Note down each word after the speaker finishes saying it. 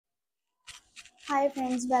Hi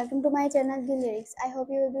friends, welcome to my channel The Lyrics. I hope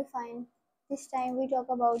you will be fine. This time we talk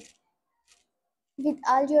about With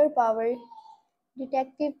All Your Power,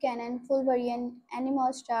 Detective Conan full variant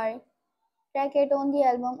Animal Star, track 8 on the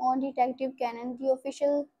album on Detective Conan, the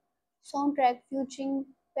official soundtrack featuring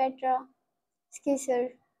Petra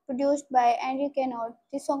Scheese, produced by Andrew Kennard.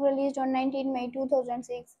 This song released on 19 May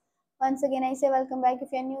 2006. Once again, I say welcome back if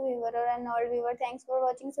you're a new viewer or an old viewer. Thanks for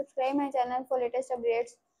watching. Subscribe my channel for latest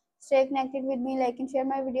updates. Stay connected with me, like and share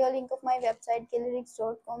my video. Link of my website,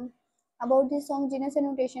 lyrics.com. About this song, Genus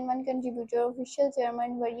Annotation, one contributor, official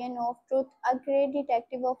German version of Truth, a great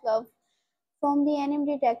detective of love. From the anime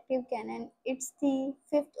Detective Canon, it's the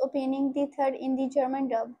fifth opening, the third in the German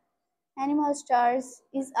dub. Animal Stars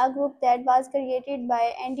is a group that was created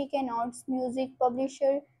by Andy Kennett's music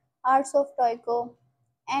publisher Arts of Toyko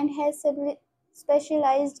and has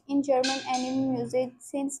specialized in German anime music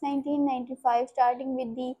since 1995, starting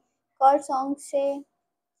with the cult song Say,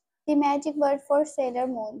 the magic word for Sailor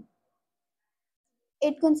Moon.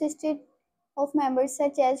 It consisted of members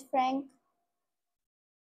such as Frank,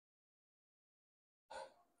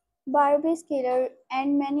 Barbie Skiller,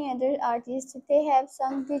 and many other artists. They have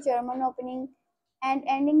sung the German opening and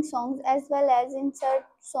ending songs as well as insert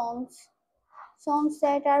songs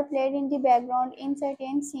that are played in the background in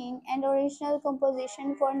certain scenes, and original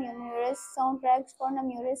composition for numerous soundtracks for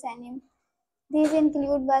numerous anime. These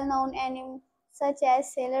include well-known anime such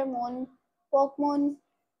as Sailor Moon, Pokemon,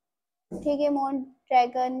 Digimon,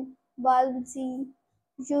 Dragon, Ball Z,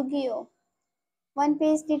 Yu-Gi-Oh! One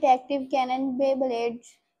Piece, Detective Conan, Beyblade,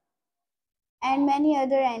 and many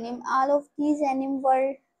other anime. All of these anime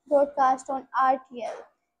were broadcast on RTL.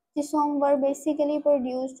 The songs were basically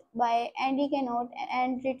produced by Andy Kennett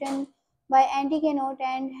and written by Andy Kennett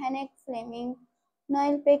and Henrik Fleming.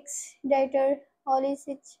 Noel Pick's director Holly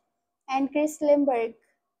Sitch and Chris Limburg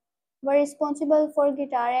were responsible for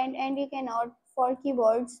guitar and Andy Kennett for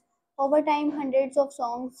keyboards. Over time, hundreds of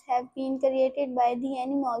songs have been created by the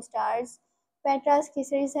Animal Stars. Petra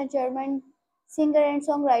Scheese is a German singer and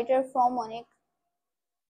songwriter from Munich.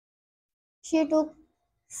 She took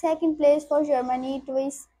second place for Germany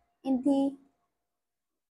twice in the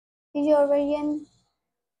Eurovision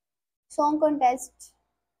Song Contest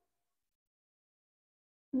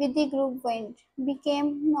with the group Wind.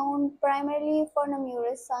 Became known primarily for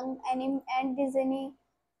numerous sung anime and Disney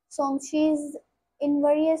songs. She is in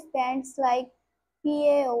various bands like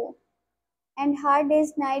PAO and Hard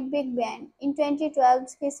Day's Night Big Band. In 2012,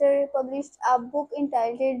 Skisser published a book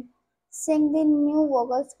entitled Sing the New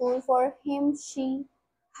Vocal School for him.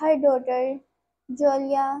 Her daughter,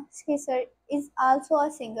 Julia Skisser, is also a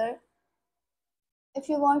singer. If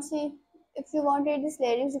you want see if you want to read these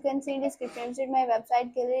lyrics, you can see in description. Visit my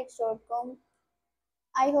website lyrics.com.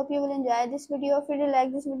 I hope you will enjoy this video. If you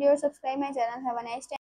like this video, subscribe my channel. Have a nice day.